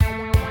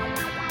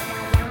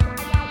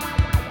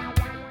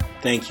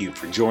Thank you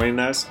for joining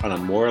us on a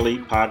More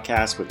Elite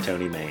podcast with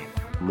Tony Main.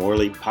 More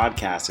Elite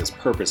podcast is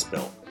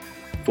purpose-built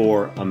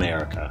for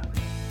America.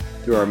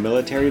 Through our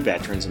military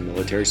veterans and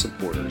military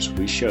supporters,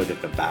 we show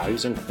that the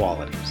values and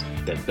qualities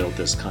that built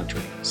this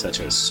country, such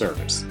as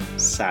service,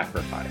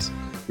 sacrifice,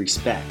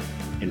 respect,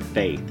 and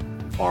faith,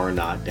 are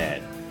not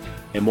dead.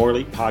 A More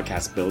Elite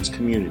podcast builds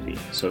community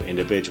so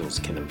individuals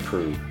can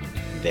improve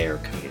their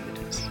communities.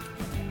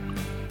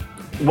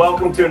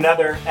 Welcome to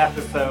another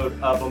episode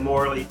of a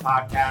More Elite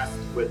podcast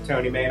with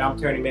Tony Main. I'm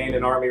Tony Main,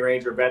 an Army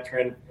Ranger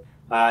veteran,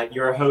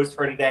 your host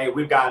for today.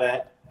 We've got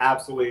an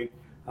absolute,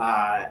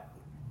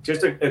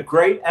 just a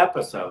great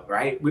episode,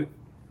 right?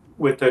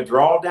 With the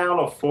drawdown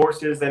of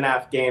forces in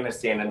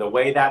Afghanistan and the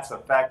way that's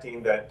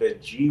affecting the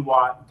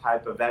GWAT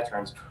type of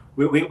veterans,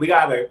 we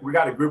got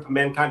a group of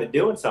men kind of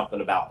doing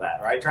something about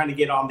that, right? Trying to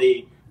get on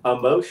the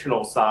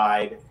emotional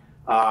side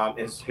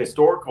and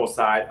historical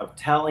side of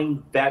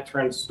telling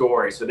veteran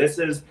stories. So this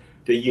is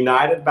the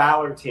United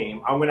Valor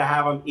team. I'm going to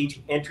have them each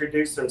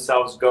introduce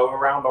themselves, go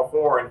around the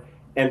horn,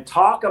 and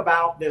talk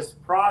about this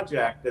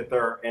project that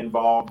they're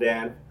involved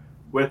in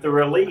with the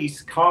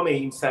release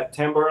coming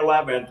September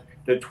 11th,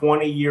 the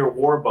 20-year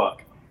war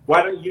book.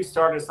 Why don't you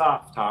start us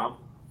off, Tom?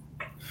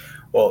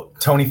 Well,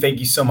 Tony, thank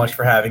you so much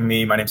for having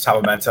me. My name is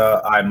Tom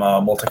Menta. I'm a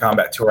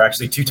multi-combat tour,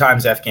 actually 2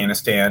 times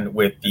Afghanistan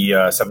with the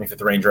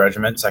 75th Ranger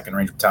Regiment, 2nd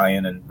Ranger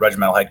Battalion, and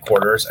Regimental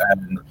Headquarters.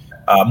 And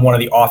I'm one of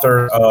the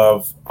authors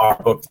of our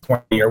book, The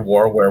 20-Year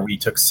War, where we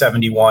took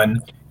 71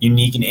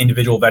 unique and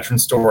individual veteran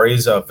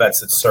stories of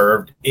vets that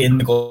served in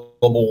the global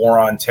war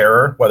on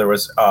terror, whether it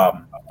was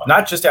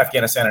not just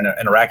Afghanistan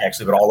and Iraq,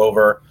 actually, but all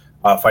over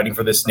fighting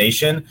for this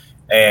nation.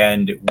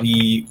 And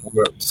we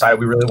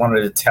decided we really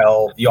wanted to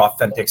tell the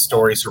authentic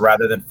story. So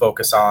rather than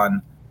focus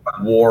on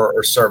war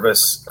or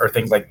service or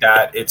things like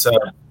that, it's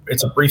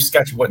a brief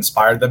sketch of what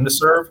inspired them to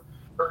serve,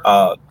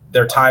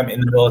 their time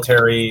in the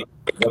military,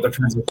 what their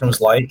transition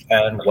was like,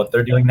 and what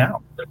they're doing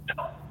now.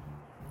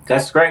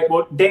 That's great.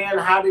 Well, Dan,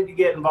 how did you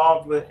get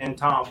involved with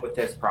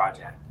this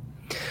project?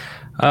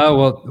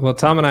 Well,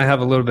 Tom and I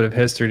have a little bit of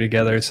history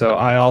together. So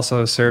I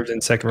also served in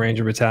 2nd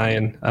Ranger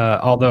Battalion,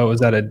 although it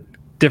was at a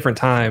different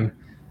time.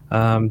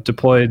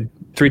 Deployed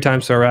 3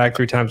 times to Iraq,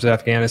 3 times to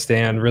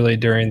Afghanistan, really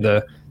during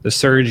the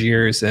surge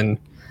years, and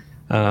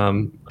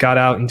got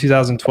out in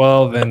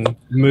 2012 and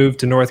moved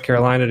to North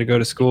Carolina to go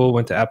to school,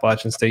 went to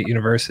Appalachian State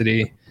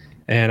University,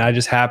 and I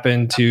just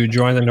happened to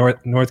join the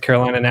North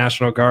Carolina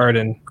National Guard,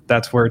 and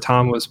that's where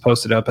Tom was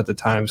posted up at the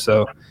time.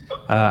 So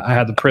I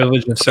had the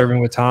privilege of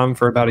serving with Tom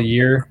for about a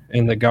year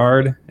in the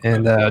Guard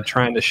and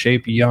trying to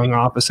shape young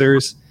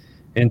officers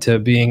into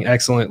being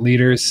excellent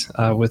leaders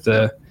with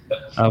the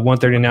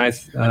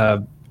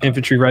 139th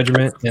Infantry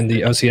Regiment and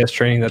the OCS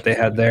training that they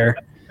had there.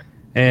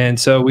 And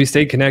so we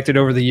stayed connected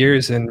over the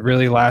years. And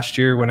really last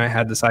year when I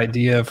had this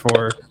idea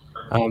for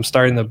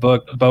starting the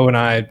book, Bo and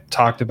I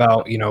talked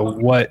about,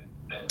 what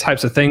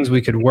types of things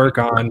we could work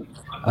on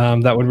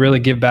that would really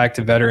give back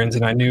to veterans.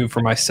 And I knew for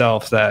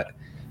myself that,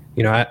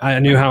 I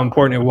knew how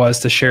important it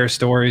was to share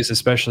stories,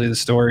 especially the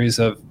stories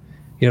of,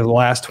 the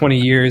last 20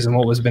 years and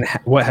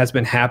what has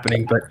been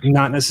happening, but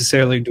not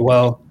necessarily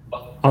dwell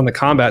on the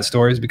combat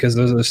stories, because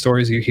those are the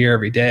stories you hear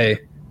every day,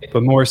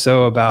 but more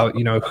so about,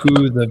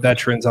 who the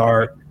veterans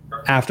are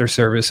after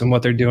service and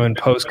what they're doing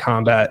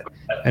post-combat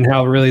and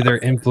how really they're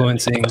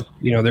influencing,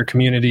 their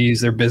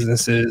communities, their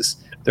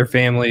businesses, their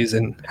families,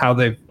 and how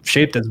they've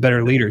shaped as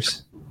better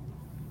leaders.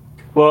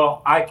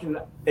 Well,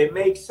 it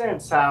makes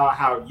sense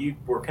how you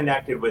were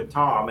connected with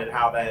Tom and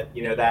how that,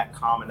 that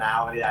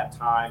commonality, that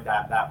time,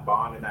 that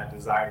bond and that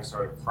desire to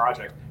start a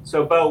project.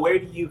 So Bo, where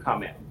do you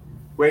come in?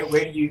 Where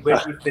do you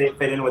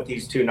fit in with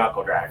these 2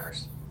 knuckle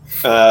draggers?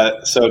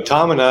 So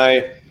Tom and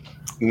I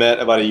met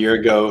about a year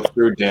ago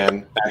through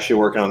Dan, actually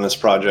working on this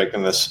project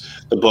and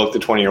the book, The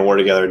 20-Year War,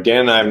 together.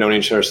 Dan and I have known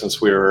each other since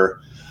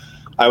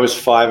I was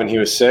 5 and he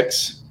was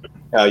 6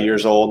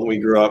 years old. We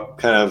grew up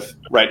kind of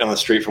right down the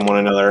street from one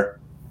another,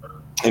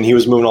 and he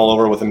was moving all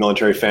over with a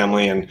military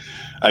family, and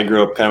I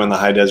grew up kind of in the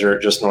high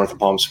desert just north of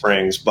Palm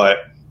Springs.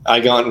 But I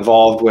got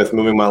involved with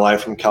moving my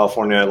life from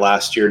California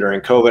last year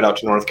during COVID out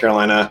to North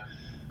Carolina,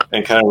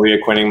 and kind of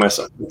reacquainting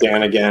myself with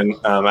Dan again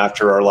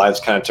after our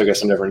lives kind of took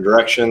us in different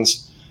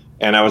directions.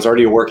 And I was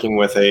already working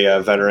with a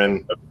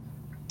veteran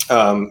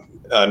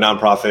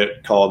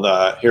nonprofit called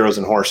Heroes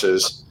and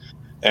Horses.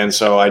 And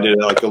so I did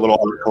like a little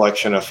art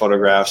collection of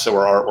photographs that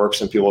were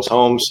artworks in people's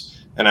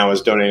homes, and I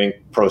was donating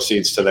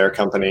proceeds to their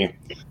company.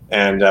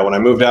 And when I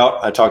moved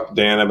out, I talked to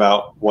Dan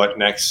about what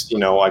next,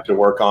 I could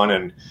work on,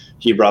 and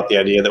he brought the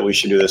idea that we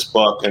should do this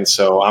book. And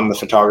so I'm the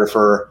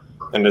photographer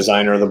and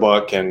designer of the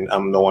book, and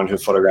I'm the one who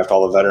photographed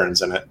all the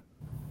veterans in it.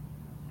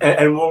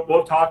 And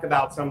we'll talk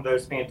about some of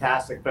those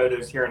fantastic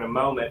photos here in a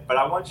moment, but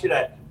I want you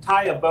to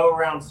tie a bow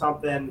around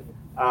something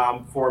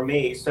for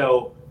me.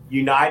 So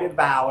United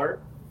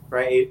Valor,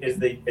 right, is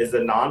the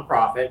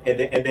nonprofit,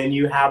 and then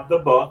you have the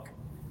book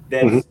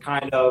that's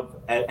kind of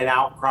an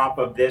outcrop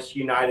of this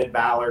United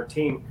Valor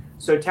team.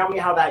 So tell me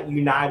how that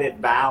United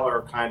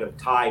Valor kind of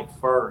tied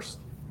first,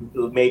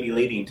 maybe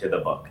leading to the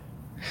book.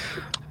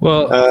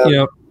 Well,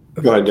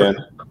 Go ahead, Dan.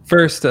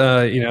 First,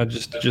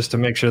 just to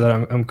make sure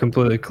that I'm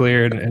completely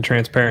clear and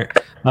transparent,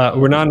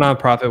 we're not a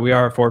nonprofit. We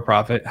are a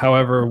for-profit.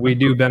 However, we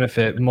do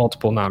benefit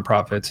multiple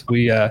nonprofits.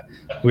 We are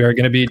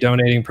going to be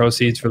donating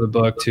proceeds for the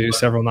book to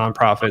several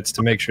nonprofits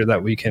to make sure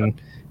that we can,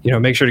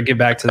 make sure to give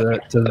back to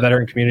the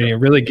veteran community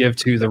and really give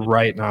to the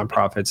right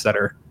nonprofits that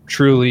are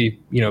truly,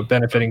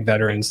 benefiting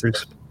veterans.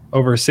 There's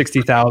over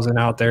 60,000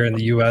 out there in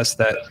the U.S.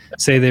 that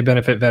say they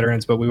benefit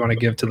veterans, but we want to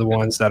give to the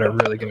ones that are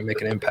really going to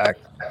make an impact.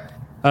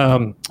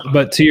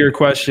 But to your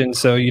question,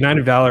 so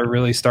United Valor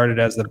really started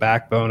as the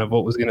backbone of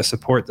what was going to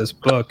support this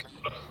book.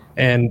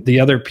 And the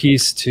other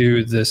piece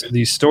to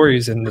these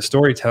stories and the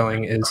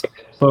storytelling is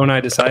Bo and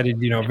I decided,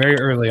 very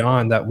early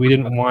on that we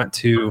didn't want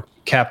to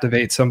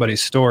captivate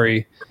somebody's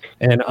story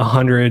in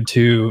 100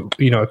 to,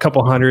 a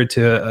couple hundred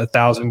to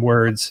 1,000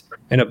 words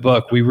in a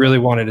book. We really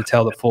wanted to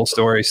tell the full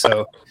story.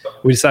 So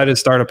we decided to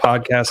start a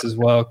podcast as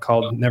well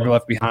called Never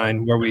Left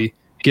Behind, where we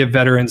give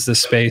veterans the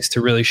space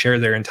to really share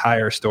their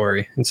entire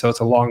story. And so it's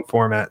a long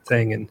format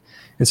thing. And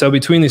so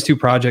between these two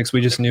projects,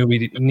 we just knew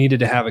we needed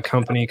to have a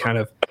company kind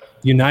of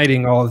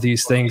uniting all of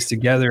these things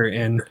together.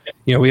 And,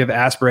 we have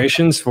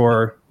aspirations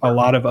for a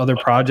lot of other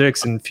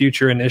projects and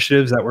future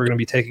initiatives that we're going to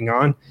be taking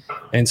on.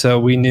 And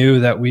so we knew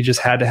that we just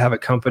had to have a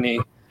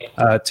company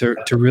to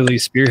really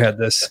spearhead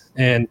this.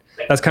 And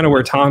that's kind of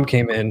where Tom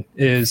came in,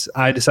 is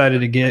I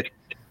decided to get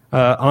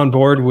on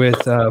board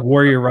with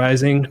Warrior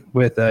Rising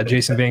with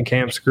Jason Van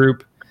Camp's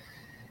group.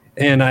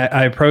 And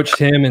I approached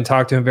him and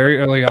talked to him very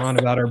early on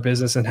about our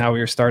business and how we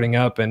were starting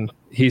up. And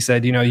he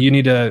said, you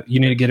need to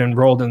get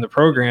enrolled in the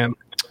program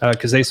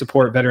because they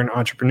support veteran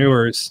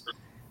entrepreneurs.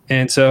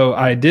 And so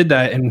I did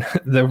that. And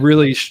the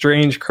really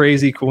strange,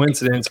 crazy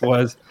coincidence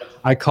was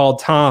I called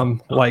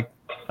Tom like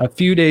a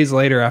few days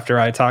later after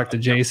I talked to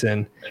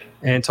Jason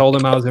and told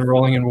him I was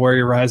enrolling in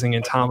Warrior Rising.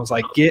 And Tom was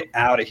like, get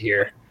out of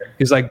here.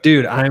 He's like,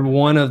 dude, I'm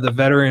one of the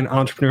veteran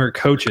entrepreneur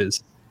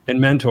coaches and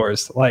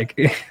mentors.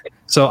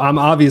 So I'm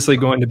obviously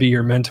going to be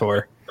your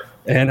mentor.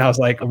 And I was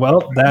like,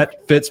 well,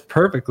 that fits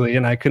perfectly.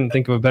 And I couldn't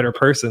think of a better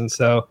person.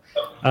 So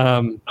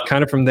kind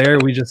of from there,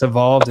 we just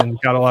evolved and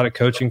got a lot of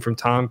coaching from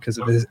Tom because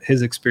of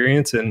his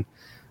experience, and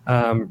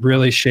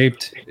really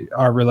shaped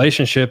our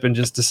relationship, and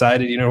just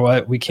decided, you know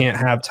what, we can't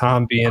have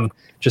Tom being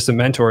just a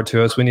mentor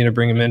to us. We need to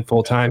bring him in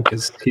full time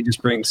because he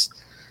just brings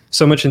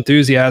so much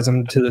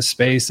enthusiasm to the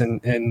space.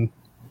 And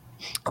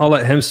I'll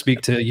let him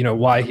speak to,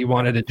 why he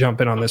wanted to jump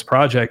in on this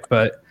project,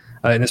 but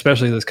and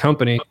especially this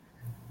company,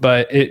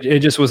 but it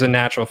just was a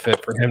natural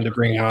fit for him to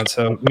bring on.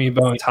 So me,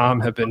 Bo, and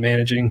Tom have been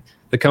managing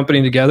the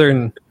company together,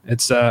 and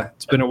it's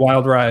been a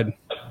wild ride.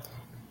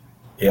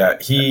 Yeah,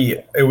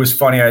 it was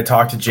funny. I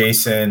talked to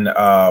Jason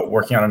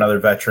working on another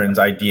veteran's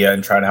idea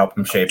and trying to help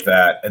him shape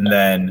that. And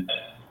then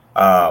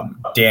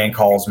Dan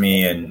calls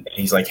me and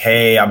he's like,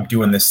 hey, I'm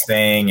doing this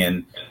thing.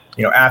 And,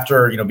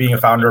 after, being a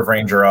founder of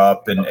Ranger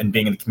Up and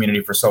being in the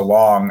community for so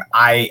long,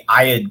 I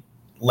had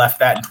left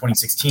that in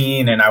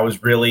 2016, and I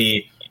was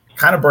really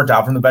kind of burnt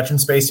out from the veteran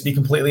space, to be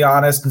completely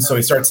honest. And so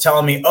he starts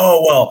telling me,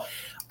 oh, well,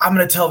 I'm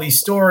going to tell these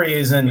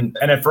stories. And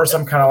at first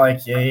I'm kind of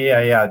like,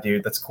 yeah,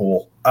 dude, that's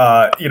cool.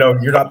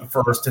 You're not the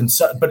first. And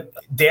so, but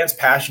Dan's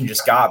passion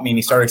just got me, and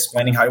he started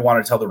explaining how he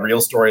wanted to tell the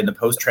real story and the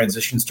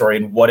post-transition story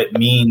and what it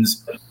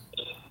means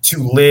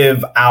to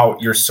live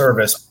out your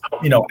service,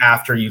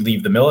 after you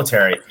leave the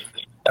military.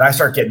 And I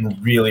start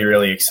getting really,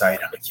 really excited.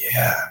 I'm like,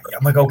 yeah.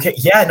 I'm like, okay,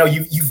 yeah, no,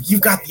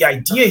 you've got the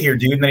idea here,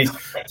 dude. And then he's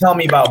telling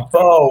me about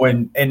Bo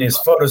and his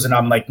photos, and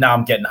I'm like, now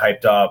I'm getting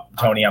hyped up,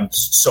 Tony. I'm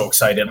so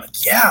excited. I'm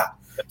like, yeah,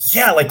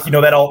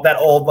 that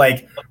old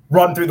like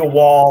run through the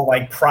wall,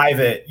 like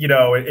private,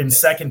 in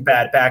second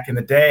bat back in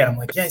the day. And I'm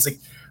like, yeah.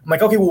 I'm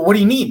like, okay, well, what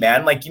do you need,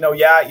 man? I'll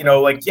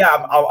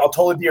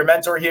totally be your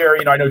mentor here.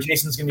 I know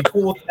Jason's gonna be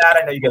cool with that.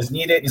 I know you guys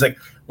need it. And he's like,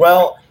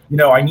 well,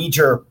 I need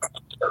your.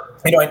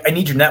 I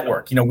need your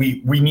network.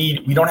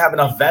 We don't have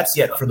enough vets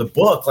yet for the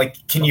book.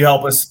 Like, can you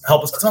help us? I'm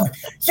like,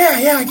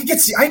 yeah,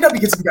 I know we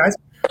get some guys.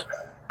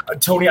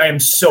 Tony, I am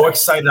so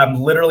excited.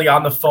 I'm literally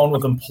on the phone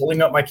with him,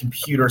 pulling up my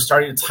computer,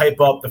 starting to type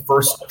up the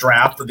first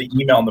draft of the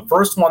email. And the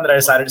first one that I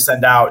decided to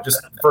send out,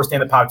 just the first name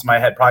that popped to my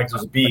head, probably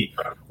was a B,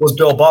 was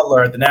Bill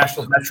Butler at the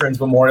National Veterans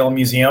Memorial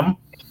Museum.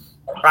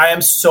 I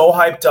am so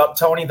hyped up,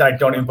 Tony, that I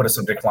don't even put a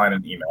subject line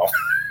in the email.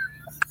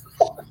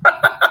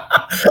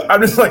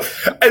 I'm just like,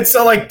 and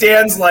so like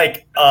Dan's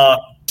like,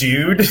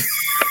 dude.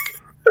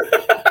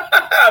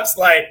 I was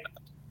like,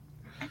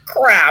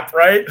 crap,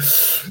 right?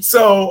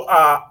 So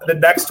the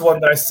next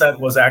one that I sent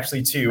was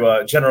actually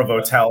to General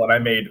Votel, and I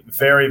made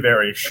very,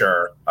 very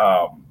sure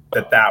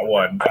that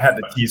one had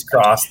the T's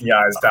crossed, the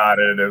I's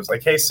dotted, and it was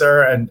like, hey,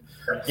 sir, and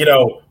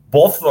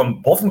both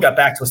of them got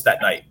back to us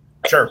that night.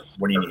 Sure,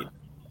 what do you need?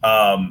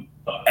 And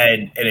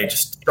it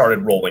just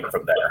started rolling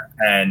from there,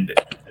 and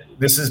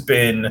this has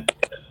been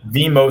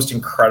the most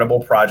incredible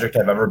project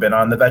I've ever been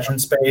on in the veteran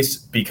space,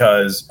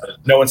 because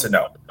no one said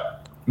no.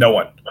 No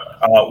one.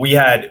 We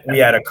had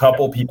a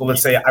couple people that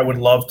say, I would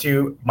love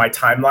to. My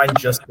timeline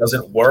just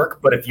doesn't work.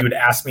 But if you had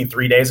asked me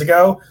 3 days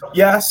ago,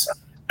 yes.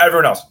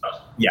 Everyone else,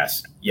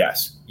 yes.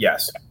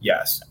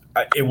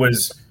 It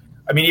was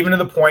I mean, even to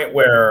the point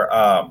where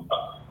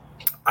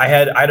I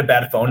had a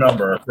bad phone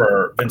number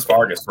for Vince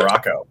Vargas for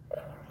Rocco.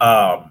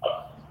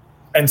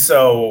 And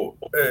so,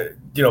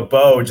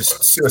 Bo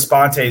just sua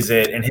spontes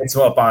it and hits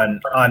him up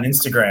on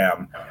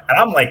Instagram. And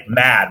I'm like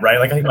mad, right?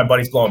 Like I think my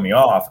buddy's blowing me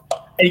off.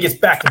 And he gets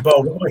back to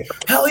Bo. Like,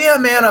 hell yeah,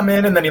 man, I'm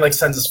in. And then he like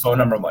sends his phone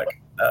number. I'm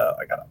like,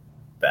 I got a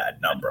bad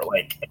number.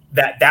 Like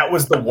that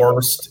was the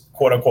worst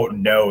quote unquote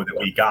no that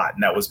we got.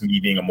 And that was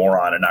me being a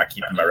moron and not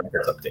keeping my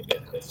records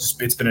updated.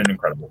 It's been an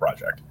incredible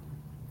project.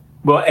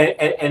 Well,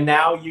 and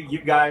now you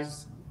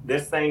guys,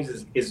 this thing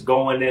is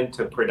going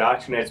into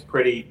production. It's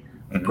pretty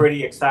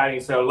exciting.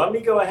 So let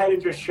me go ahead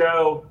and just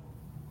show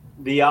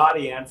the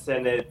audience.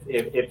 And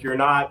if you're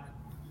not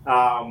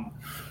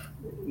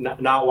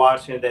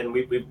watching, then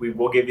we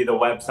will give you the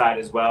website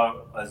as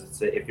well as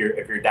if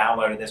you're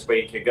downloading this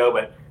way you could go.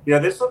 But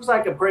this looks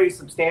like a pretty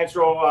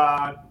substantial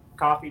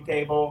coffee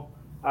table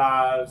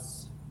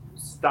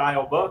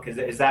style book.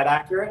 Is that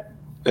accurate?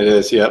 It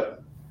is. Yep.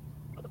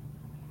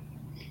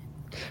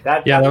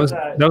 That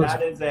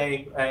is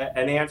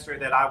an answer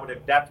that I would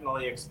have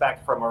definitely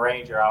expect from a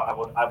Ranger. I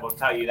will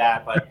tell you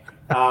that. But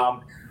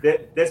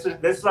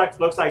this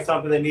looks like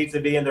something that needs to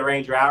be in the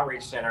Ranger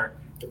Outreach Center.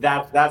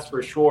 That's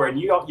for sure. And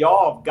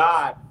y'all have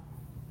got,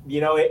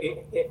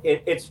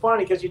 it's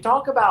funny because you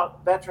talk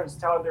about veterans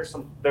telling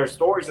their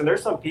stories, and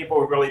there's some people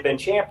who've really been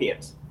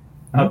champions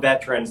of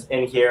veterans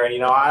in here.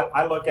 And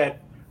I look at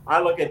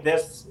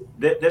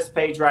this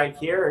page right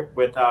here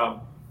with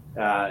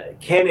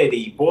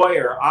Kennedy,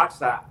 Boyer,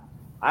 Oxide.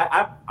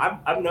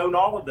 I've known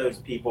all of those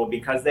people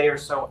because they are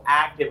so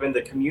active in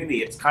the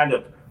community. It's kind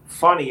of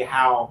funny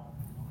how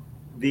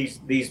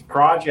these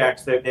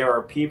projects that there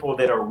are people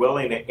that are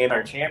willing to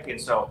enter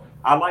champions. So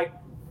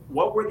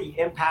what were the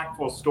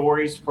impactful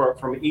stories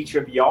from each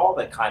of y'all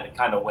that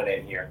kind of went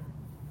in here?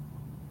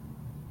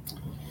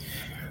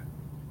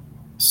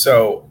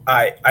 So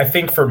I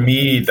think for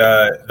me,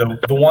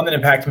 the one that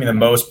impacted me the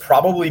most,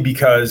 probably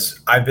because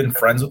I've been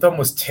friends with him,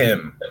 was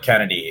Tim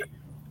Kennedy.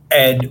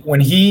 And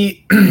when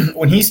he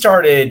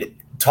started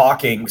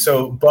talking,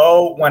 so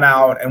Bo went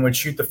out and would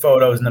shoot the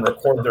photos and then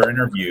record their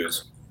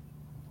interviews.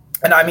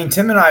 And I mean,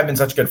 Tim and I have been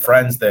such good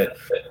friends that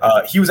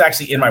he was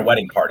actually in my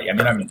wedding party. I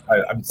mean,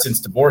 I'm since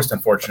divorced,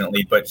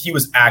 unfortunately, but he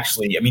was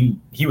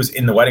he was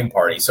in the wedding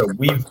party. So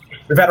we've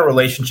had a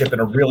relationship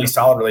and a really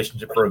solid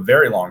relationship for a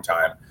very long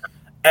time.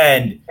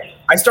 And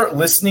I start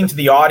listening to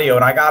the audio,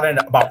 and I got in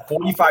about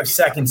 45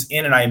 seconds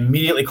in, and I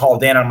immediately called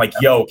Dan. And I'm like,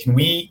 "Yo, can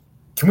we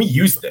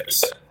use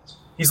this?"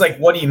 He's like,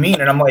 "What do you mean?"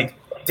 And I'm like,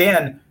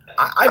 "Dan,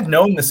 I've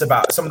known this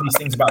about some of these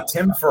things about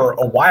Tim for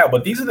a while,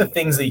 but these are the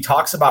things that he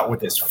talks about with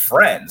his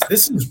friends.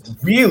 This is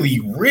really,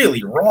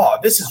 really raw.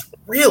 This is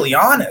really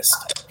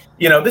honest.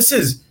 This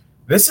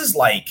is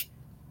like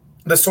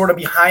the sort of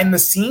behind the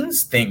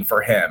scenes thing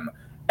for him."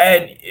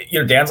 And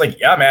Dan's like,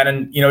 "Yeah, man,"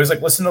 and he's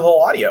like, "Listen to the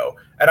whole audio."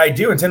 And I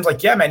do, and Tim's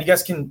like, "Yeah, man,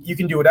 you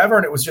can do whatever."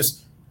 And it was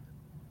just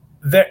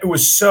that it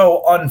was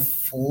so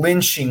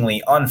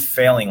unflinchingly,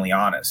 unfailingly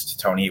honest,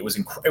 Tony. It was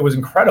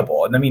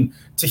incredible. And I mean,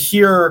 to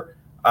hear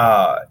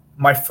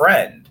my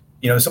friend,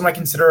 someone I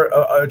consider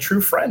a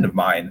true friend of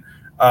mine,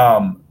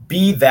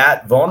 be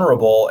that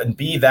vulnerable and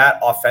be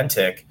that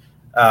authentic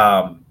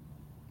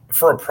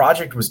for a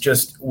project was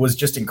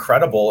just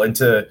incredible. And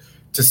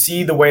to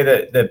see the way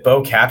that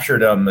Bo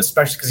captured him,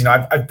 especially because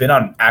I've been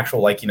on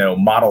actual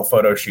model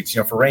photo shoots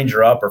for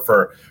Ranger Up or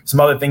for some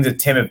other things that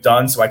Tim have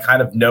done, so I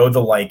kind of know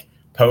the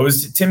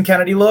posed Tim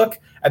Kennedy look,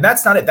 and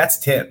that's not it. That's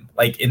Tim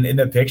in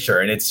the picture,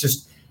 and it's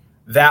just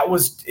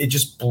it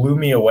just blew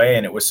me away,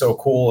 and it was so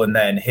cool. And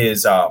then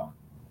his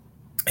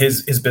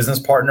business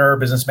partner,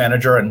 business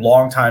manager, and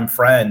longtime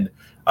friend,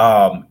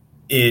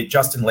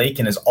 Justin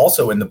Lakin, is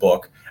also in the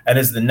book and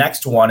is the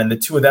next one, and the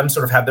two of them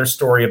sort of have their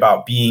story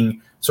about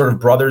being sort of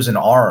brothers in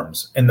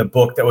arms in the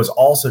book. That was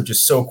also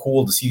just so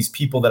cool to see these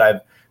people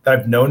that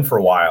I've known for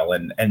a while,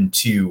 and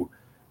to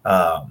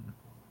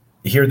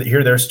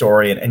hear their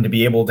story and to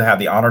be able to have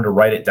the honor to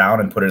write it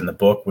down and put it in the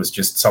book was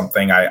just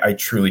something I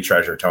truly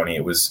treasure, Tony.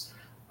 It was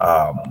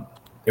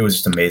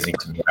just amazing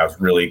to me. I was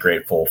really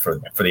grateful for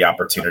the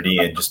opportunity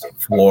and just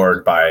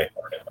floored by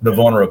the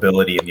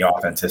vulnerability and the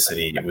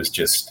authenticity. It was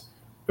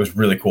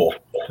really cool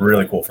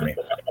for me.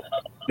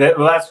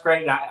 Well, that's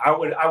great.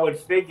 I would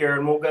figure,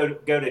 and we'll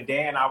go to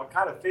Dan. I would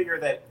kind of figure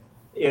that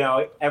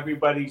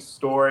everybody's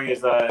story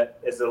is a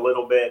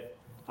little bit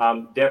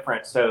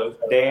different. So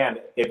Dan,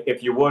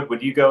 if you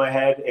would you go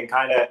ahead and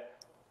kind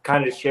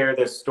of share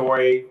this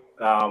story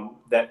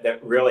that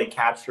really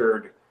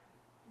captured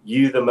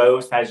you the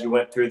most as you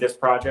went through this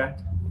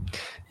project?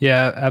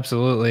 Yeah,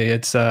 absolutely.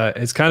 It's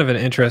kind of an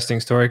interesting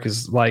story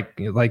because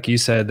like you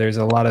said, there's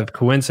a lot of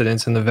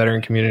coincidence in the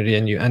veteran community,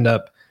 and you end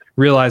up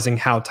realizing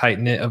how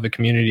tight-knit of a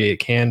community it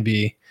can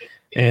be.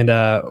 And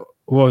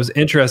what was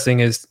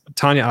interesting is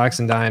Tanya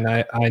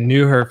Oxendine, I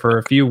knew her for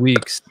a few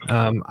weeks.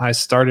 I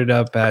started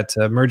up at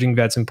Emerging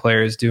Vets and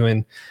Players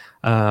doing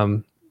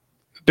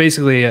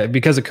basically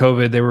because of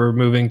COVID, they were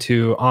moving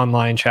to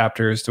online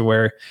chapters to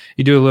where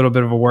you do a little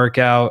bit of a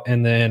workout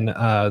and then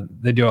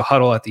they do a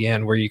huddle at the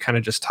end where you kind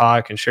of just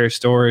talk and share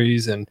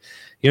stories and,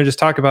 just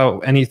talk about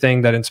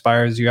anything that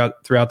inspires you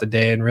out throughout the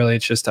day. And really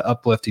it's just to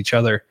uplift each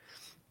other.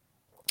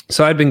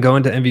 So I'd been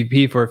going to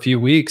MVP for a few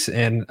weeks,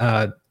 and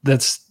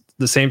that's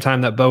the same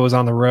time that Bo was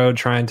on the road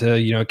trying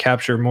to,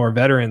 capture more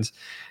veterans.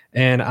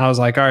 And I was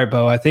like, all right,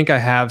 Bo, I think I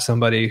have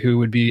somebody who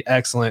would be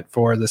excellent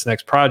for this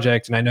next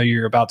project. And I know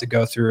you're about to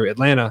go through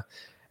Atlanta.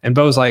 And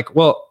Bo's like,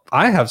 well,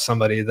 I have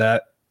somebody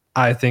that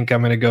I think I'm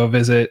going to go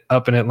visit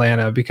up in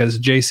Atlanta because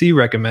JC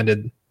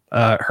recommended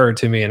her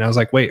to me. And I was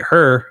like, wait,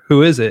 her?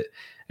 Who is it?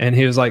 And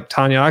he was like,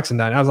 Tanya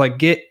Oxendine. I was like,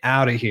 get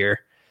out of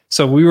here.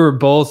 So we were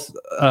both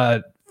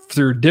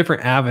through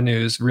different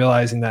avenues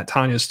realizing that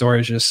Tanya's story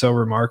is just so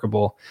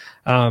remarkable.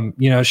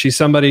 She's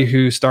somebody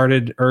who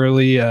started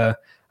early, I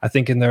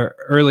think in the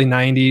early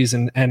 90s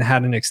and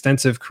had an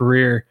extensive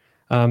career,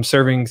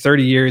 serving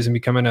 30 years and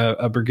becoming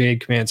a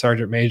brigade command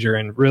sergeant major.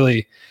 And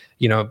really,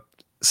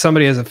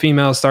 somebody as a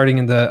female starting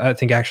in I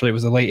think actually it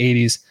was the late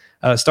 80s,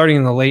 starting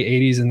in the late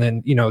 80s and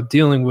then,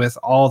 dealing with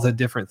all the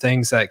different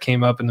things that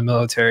came up in the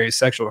military,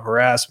 sexual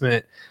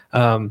harassment,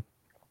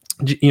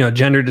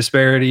 gender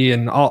disparity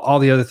and all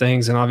the other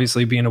things. And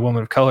obviously being a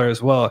woman of color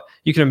as well,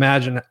 you can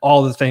imagine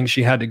all the things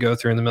she had to go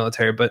through in the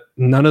military, but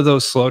none of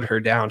those slowed her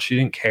down. She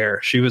didn't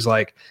care. She was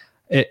like,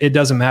 it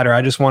doesn't matter.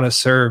 I just want to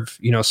serve,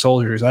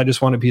 soldiers. I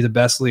just want to be the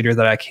best leader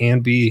that I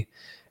can be.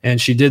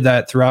 And she did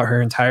that throughout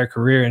her entire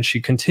career. And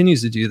she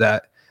continues to do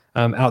that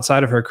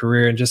outside of her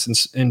career and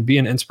just and be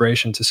an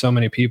inspiration to so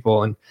many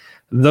people. And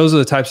those are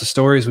the types of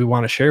stories we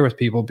want to share with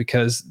people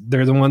because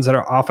they're the ones that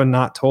are often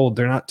not told.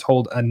 They're not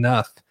told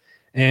enough.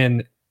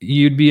 And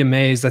you'd be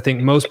amazed. I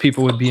think most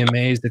people would be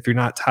amazed if you're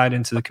not tied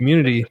into the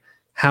community,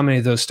 how many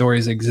of those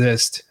stories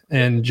exist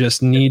and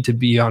just need to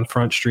be on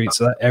Front Street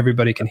so that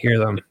everybody can hear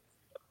them.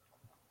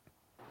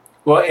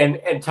 Well, and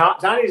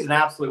Tanya's an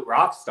absolute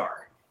rock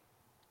star,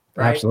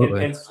 right?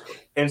 Absolutely.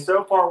 And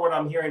so far, what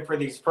I'm hearing for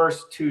these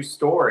first two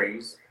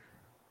stories,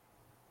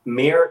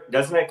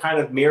 doesn't it kind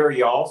of mirror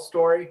y'all's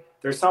story?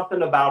 There's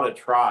something about a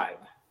tribe.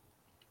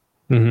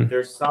 Mm-hmm.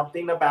 There's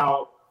something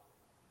about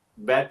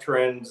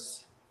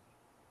veterans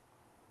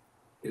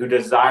who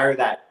desire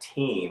that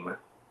team,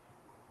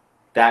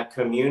 that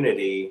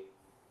community,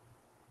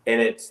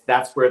 and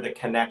that's where the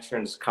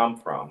connections come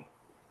from.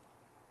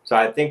 So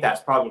I think that's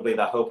probably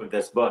the hope of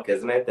this book,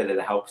 isn't it? That it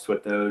helps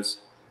with those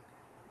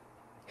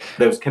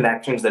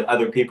connections that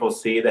other people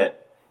see,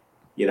 that,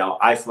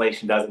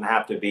 isolation doesn't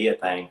have to be a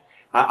thing.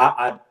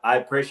 I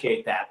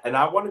appreciate that. And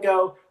I want to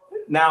go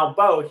now,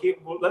 Bo,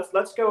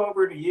 let's go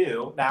over to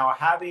you now,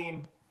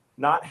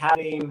 not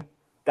having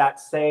that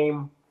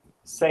same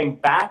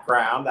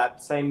background,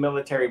 that same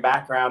military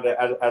background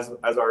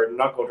as our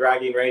knuckle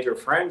dragging Ranger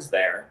friends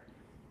there.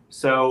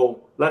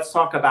 So let's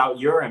talk about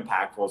your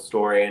impactful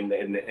story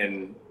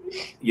and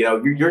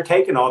you're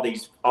taking all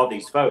these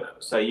photos.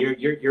 So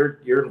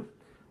you're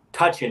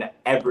touching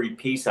every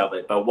piece of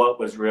it, but what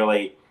was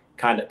really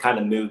kind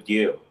of moved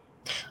you?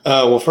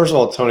 Well, first of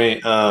all, Tony,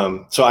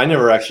 so I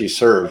never actually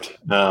served.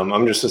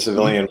 I'm just a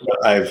civilian,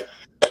 but I've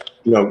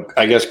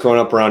I guess growing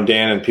up around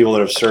Dan and people that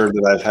have served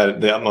that I've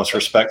had the utmost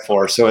respect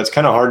for. So it's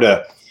kind of hard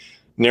to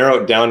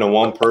narrow it down to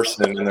one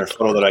person in their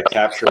photo that I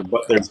captured,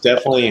 but there's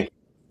definitely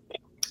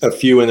a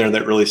few in there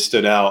that really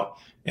stood out.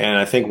 And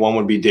I think one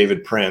would be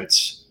David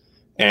Prince.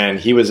 And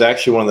he was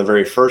actually one of the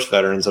very first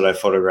veterans that I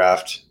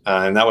photographed.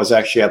 And that was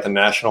actually at the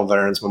National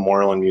Veterans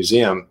Memorial and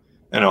Museum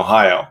in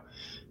Ohio.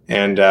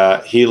 And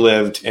he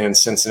lived in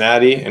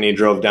Cincinnati and he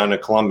drove down to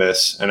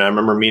Columbus. And I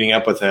remember meeting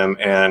up with him,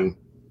 and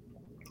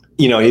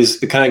he's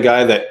the kind of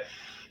guy that,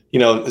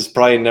 has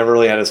probably never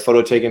really had his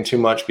photo taken too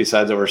much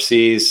besides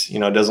overseas,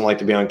 doesn't like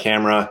to be on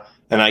camera.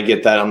 And I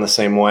get that. I'm the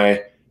same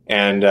way.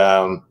 And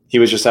he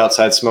was just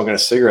outside smoking a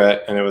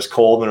cigarette, and it was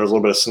cold and there was a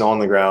little bit of snow on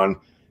the ground.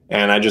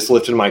 And I just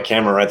lifted my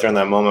camera right there in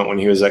that moment when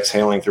he was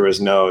exhaling through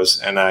his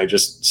nose. And I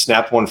just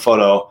snapped one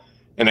photo,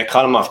 and it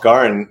caught him off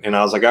guard. And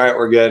I was like, all right,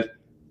 we're good.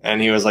 And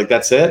he was like,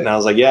 that's it? And I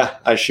was like, yeah,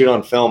 I shoot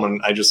on film.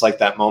 And I just like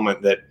that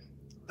moment that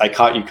I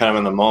caught you kind of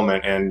in the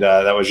moment. And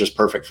that was just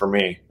perfect for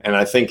me. And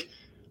I think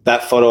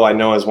that photo I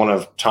know is one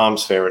of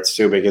Tom's favorites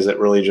too, because it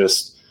really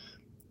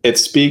it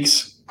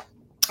speaks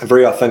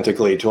very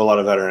authentically to a lot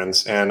of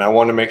veterans. And I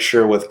wanted to make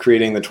sure with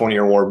creating the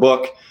 20-Year War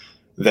book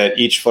that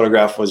each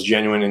photograph was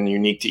genuine and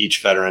unique to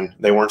each veteran.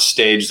 They weren't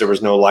staged. There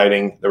was no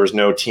lighting. There was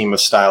no team of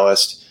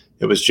stylists.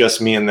 It was just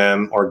me and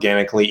them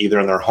organically, either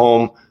in their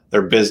home,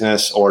 their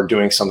business, or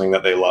doing something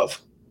that they love.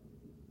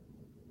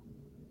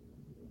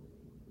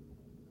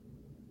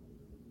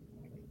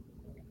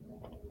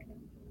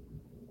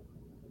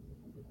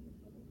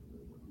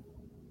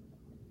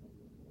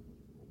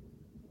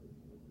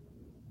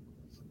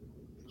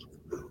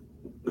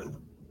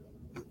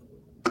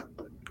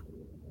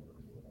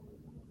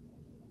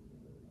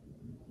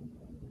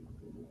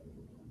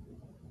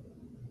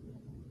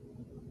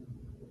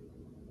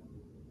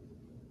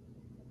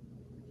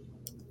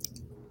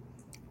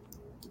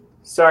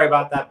 Sorry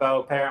about that, Bo.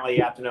 Apparently,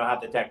 you have to know how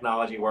the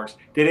technology works.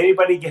 Did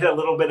anybody get a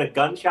little bit of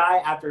gun shy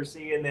after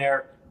seeing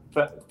their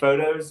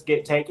photos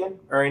get taken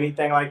or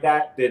anything like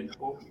that? Did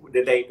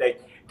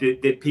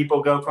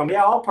people go from,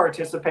 yeah, I'll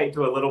participate,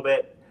 to a little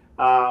bit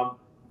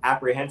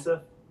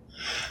apprehensive?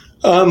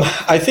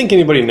 I think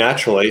anybody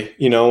naturally,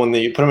 when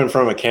you put them in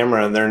front of a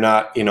camera and they're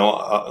not,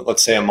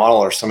 let's say a model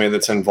or somebody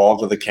that's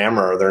involved with the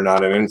camera, or they're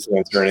not an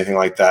influencer or anything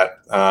like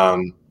that,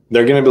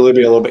 they're going to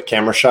be a little bit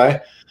camera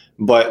shy.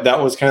 But that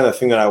was kind of the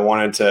thing that I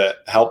wanted to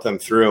help them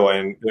through.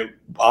 And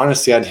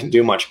honestly, I didn't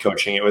do much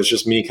coaching. It was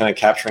just me kind of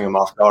capturing them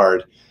off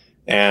guard.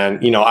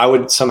 And, I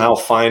would somehow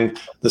find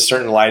the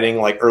certain lighting,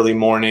 like early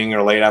morning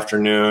or late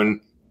afternoon,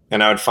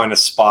 and I would find a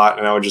spot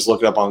and I would just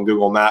look it up on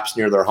Google Maps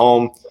near their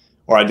home.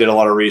 Or I did a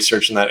lot of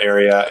research in that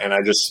area, and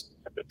I just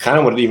kind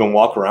of would even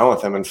walk around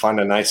with them and find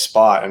a nice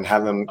spot and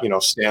have them,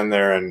 stand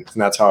there, and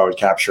that's how I would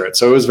capture it.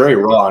 So it was very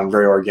raw and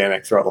very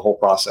organic throughout the whole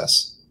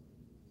process.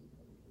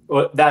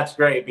 Well, that's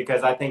great,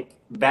 because I think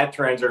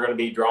veterans are going to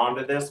be drawn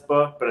to this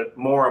book, but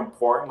more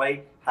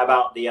importantly, how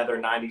about the other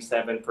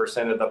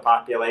 97% of the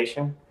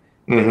population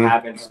that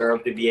haven't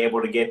served, to be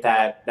able to get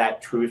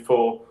that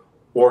truthful,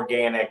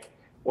 organic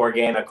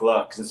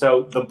looks. And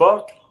so the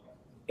book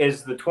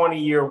is the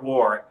 20-year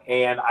war,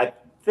 and I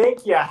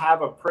think you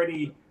have a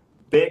pretty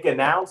big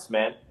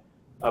announcement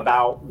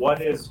about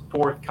what is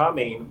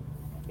forthcoming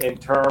in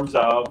terms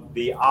of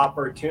the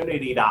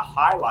opportunity to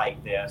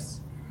highlight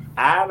this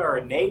at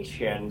our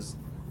nation's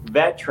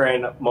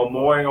Veteran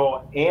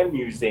Memorial and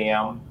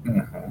Museum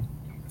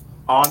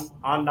on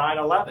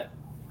 9/11,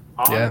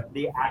 on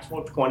the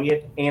actual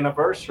 20th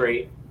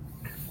anniversary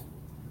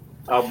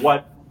of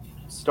what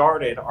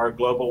started our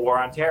global war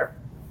on terror.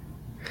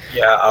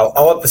 Yeah,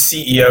 I'll let the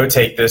CEO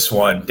take this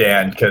one,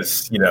 Dan,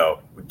 because you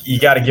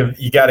got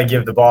to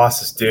give the boss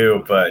his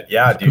due. But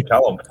yeah, dude,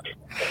 tell him.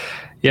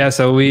 Yeah,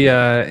 so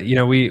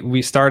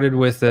we started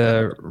with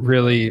a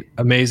really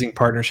amazing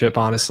partnership,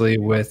 honestly,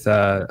 with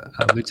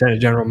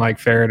Lieutenant General Mike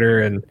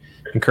Farrader and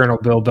Colonel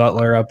Bill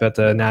Butler up at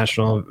the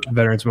National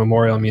Veterans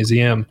Memorial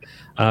Museum.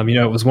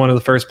 It was one of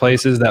the first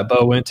places that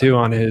Bo went to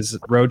on his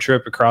road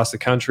trip across the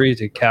country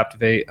to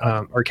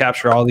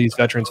capture all these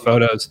veterans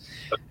photos.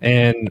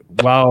 And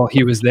while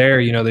he was there,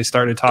 they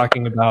started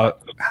talking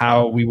about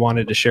how we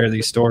wanted to share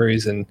these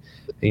stories and,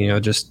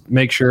 just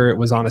make sure it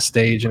was on a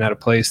stage and at a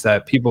place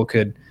that people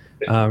could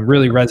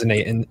really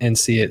resonate and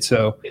see it.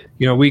 So,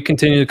 we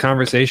continued the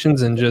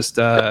conversations, and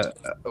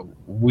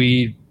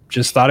we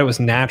just thought it was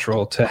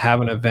natural to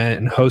have an event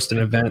and host an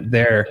event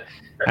there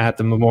at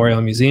the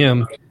Memorial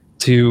Museum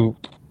to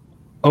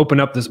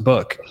open up this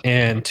book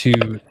and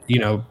to,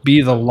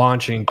 be the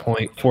launching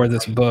point for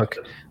this book,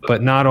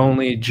 but not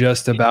only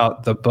just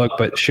about the book,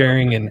 but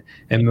sharing and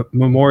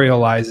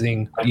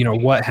memorializing,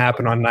 what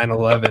happened on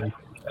 9/11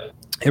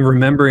 and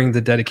remembering the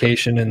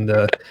dedication and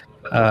the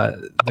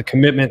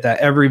commitment that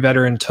every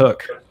veteran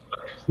took,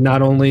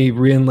 not only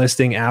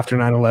re-enlisting after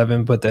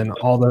 9/11, but then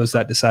all those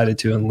that decided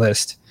to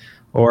enlist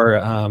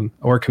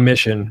or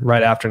commission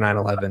right after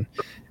 9/11.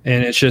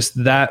 And it's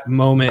just that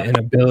moment and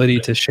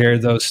ability to share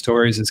those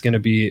stories is going to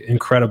be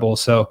incredible.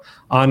 So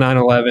on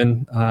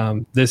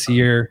 9/11 this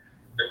year,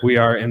 we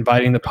are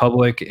inviting the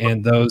public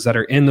and those that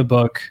are in the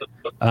book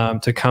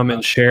to come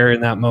and share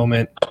in that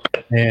moment.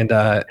 And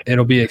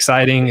it'll be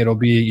exciting. It'll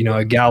be,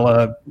 a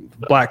gala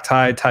black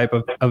tie type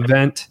of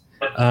event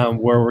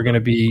where we're going to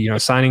be,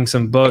 signing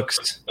some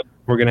books.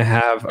 We're going to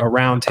have a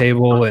round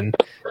table and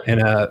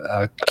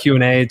a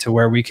Q&A to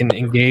where we can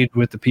engage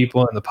with the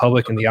people and the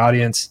public and the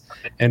audience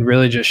and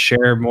really just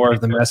share more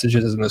of the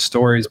messages and the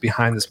stories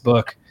behind this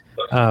book.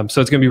 So it's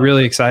going to be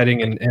really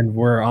exciting, and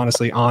we're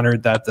honestly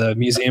honored that the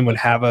museum would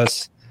have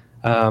us,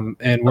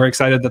 and we're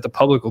excited that the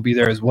public will be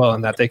there as well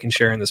and that they can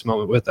share in this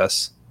moment with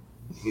us.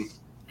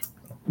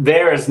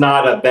 There is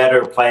not a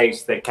better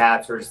place that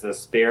captures the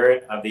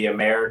spirit of the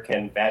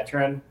American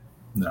veteran.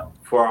 No.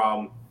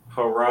 From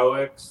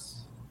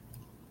heroics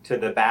to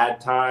the bad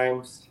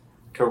times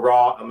to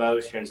raw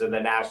emotions in the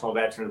National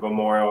Veterans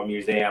Memorial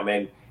Museum.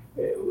 And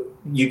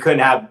you couldn't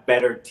have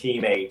better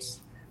teammates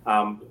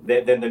than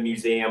the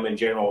museum and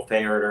General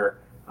Farrader,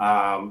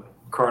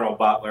 Colonel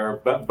Butler,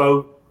 but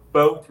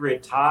both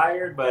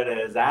retired, but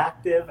as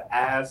active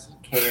as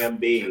can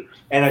be.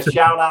 And a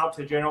shout out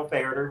to General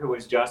Farrader, who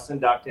was just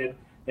inducted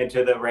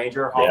into the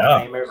Ranger Hall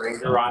of Fame at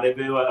Ranger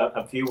Rendezvous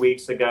a few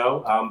weeks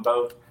ago.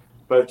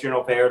 Both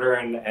General Farrader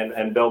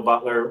and Bill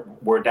Butler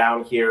were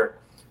down here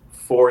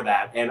for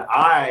that. And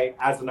I,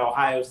 as an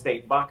Ohio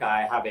State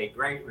Buckeye, have a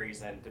great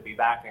reason to be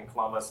back in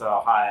Columbus,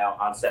 Ohio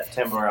on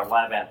September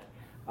 11th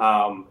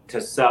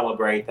to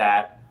celebrate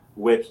that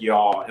with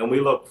y'all. And we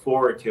look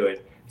forward to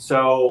it.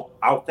 So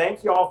I'll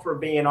thank y'all for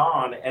being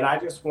on. And I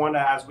just want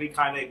to, as we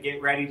kind of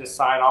get ready to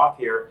sign off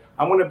here,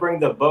 I want to bring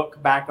the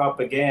book back up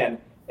again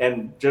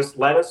and just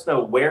let us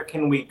know, where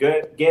can we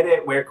get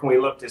it? Where can we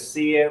look to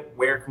see it?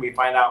 Where can we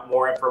find out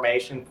more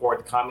information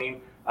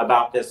forthcoming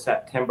about this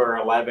September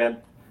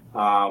 11th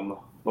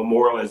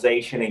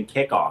memorialization and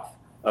kickoff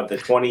of the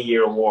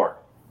 20-year war?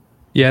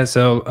 Yeah,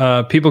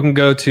 so people can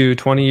go to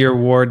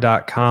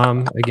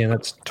 20yearwar.com. Again,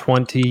 that's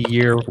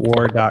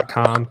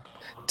 20yearwar.com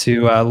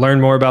to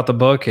learn more about the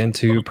book and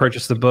to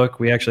purchase the book.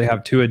 We actually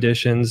have 2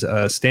 editions,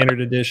 a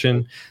standard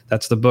edition,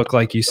 that's the book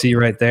like you see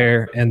right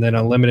there, and then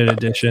a limited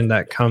edition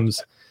that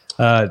comes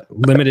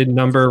limited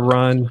number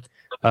run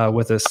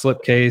with a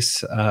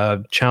slipcase,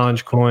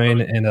 challenge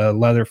coin, and a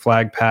leather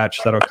flag patch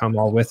that'll come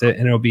all with it.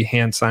 And it'll be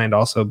hand signed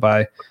also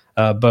by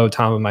Bo,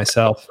 Tom, and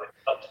myself.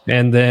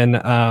 And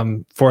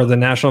then for the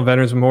National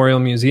Veterans Memorial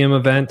Museum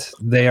event,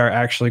 they are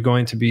actually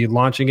going to be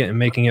launching it and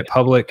making it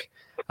public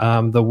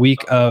the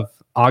week of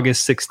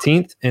August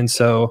 16th. And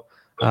so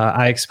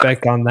I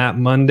expect on that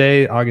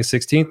Monday, August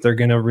 16th, they're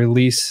going to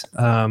release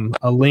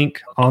a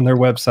link on their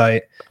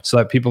website so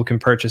that people can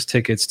purchase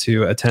tickets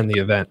to attend the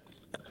event.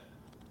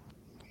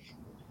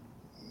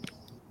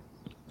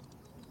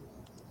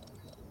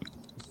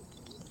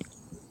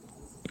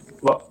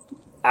 Well,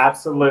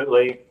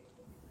 absolutely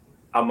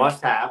a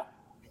must-have,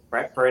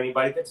 right, for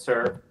anybody that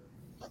served.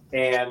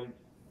 And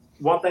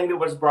one thing that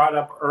was brought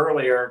up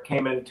earlier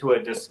came into a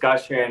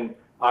discussion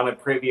on a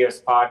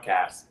previous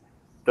podcast.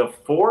 The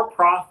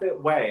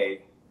for-profit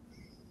way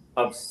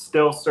of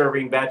still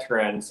serving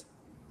veterans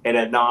in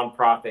a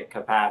nonprofit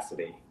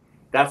capacity.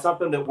 That's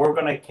something that we're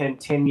going to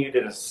continue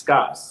to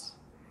discuss.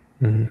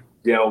 Mm-hmm.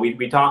 You know,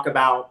 we talk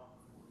about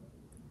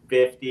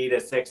 50 to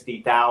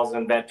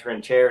 60,000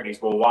 veteran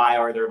charities. Well, why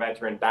are there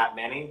veterans that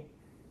many?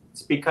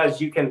 It's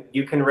because you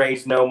can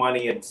raise no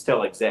money and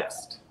still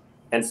exist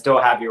and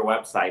still have your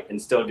website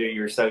and still do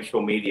your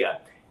social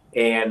media.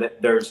 And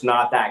there's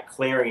not that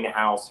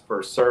clearinghouse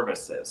for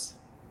services.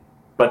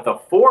 But the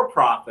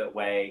for-profit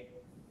way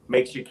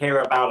makes you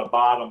care about a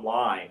bottom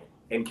line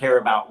and care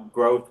about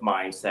growth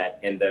mindset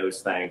in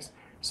those things.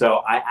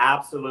 So I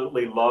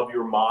absolutely love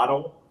your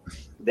model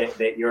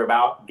that you're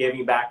about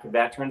giving back to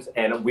veterans.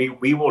 And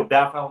we will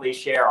definitely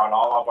share on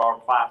all of our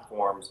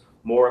platforms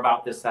more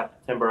about this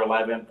September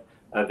 11th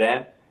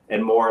event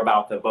and more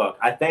about the book.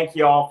 I thank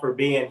you all for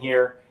being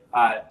here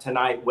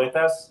tonight with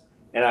us.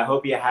 And I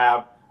hope you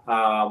have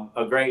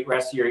a great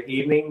rest of your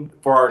evening.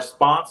 For our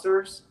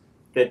sponsors,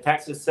 the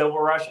Texas Civil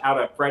Rush out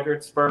of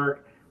Fredericksburg,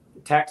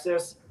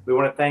 Texas, we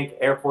want to thank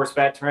Air Force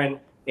veteran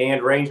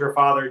and Ranger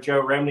Father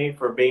Joe Remney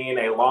for being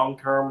a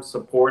long-term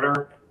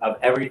supporter of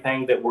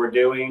everything that we're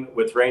doing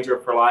with Ranger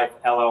for Life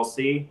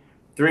LLC.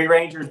 Three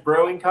Rangers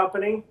Brewing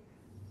Company,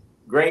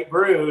 great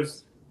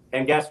brews,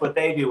 and guess what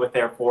they do with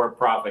their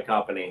for-profit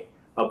company?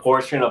 A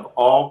portion of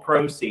all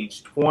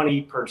proceeds,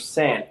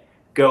 20%,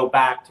 go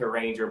back to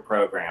Ranger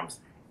programs.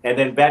 And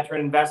then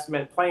Veteran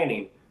Investment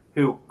Planning,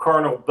 who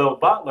Colonel Bill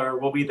Butler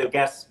will be the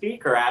guest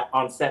speaker at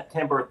on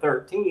September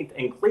 13th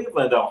in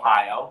Cleveland,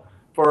 Ohio,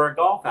 for a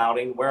golf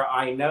outing where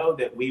I know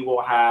that we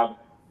will have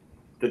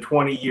the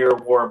 20-year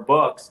war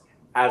books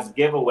as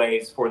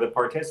giveaways for the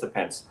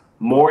participants.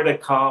 More to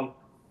come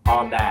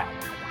on that.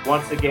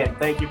 Once again,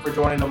 thank you for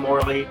joining the More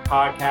Elite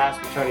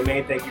podcast with Tony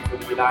Main. Thank you for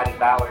the United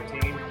Valor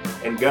team.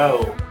 And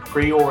go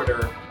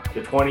pre-order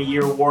the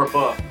 20-year war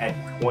book at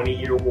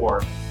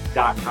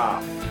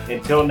 20yearwar.com.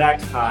 Until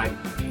next time,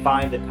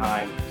 find the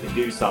time to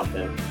do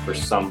something for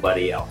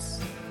somebody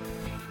else.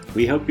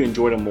 We hope you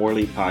enjoyed a More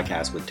Elite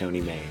podcast with Tony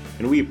Main,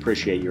 and we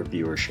appreciate your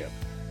viewership.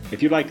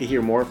 If you'd like to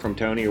hear more from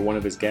Tony or one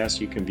of his guests,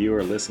 you can view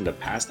or listen to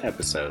past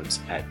episodes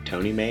at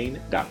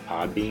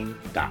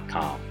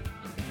tonymain.podbean.com.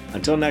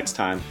 Until next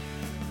time,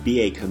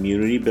 be a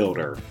community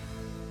builder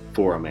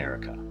for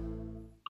America.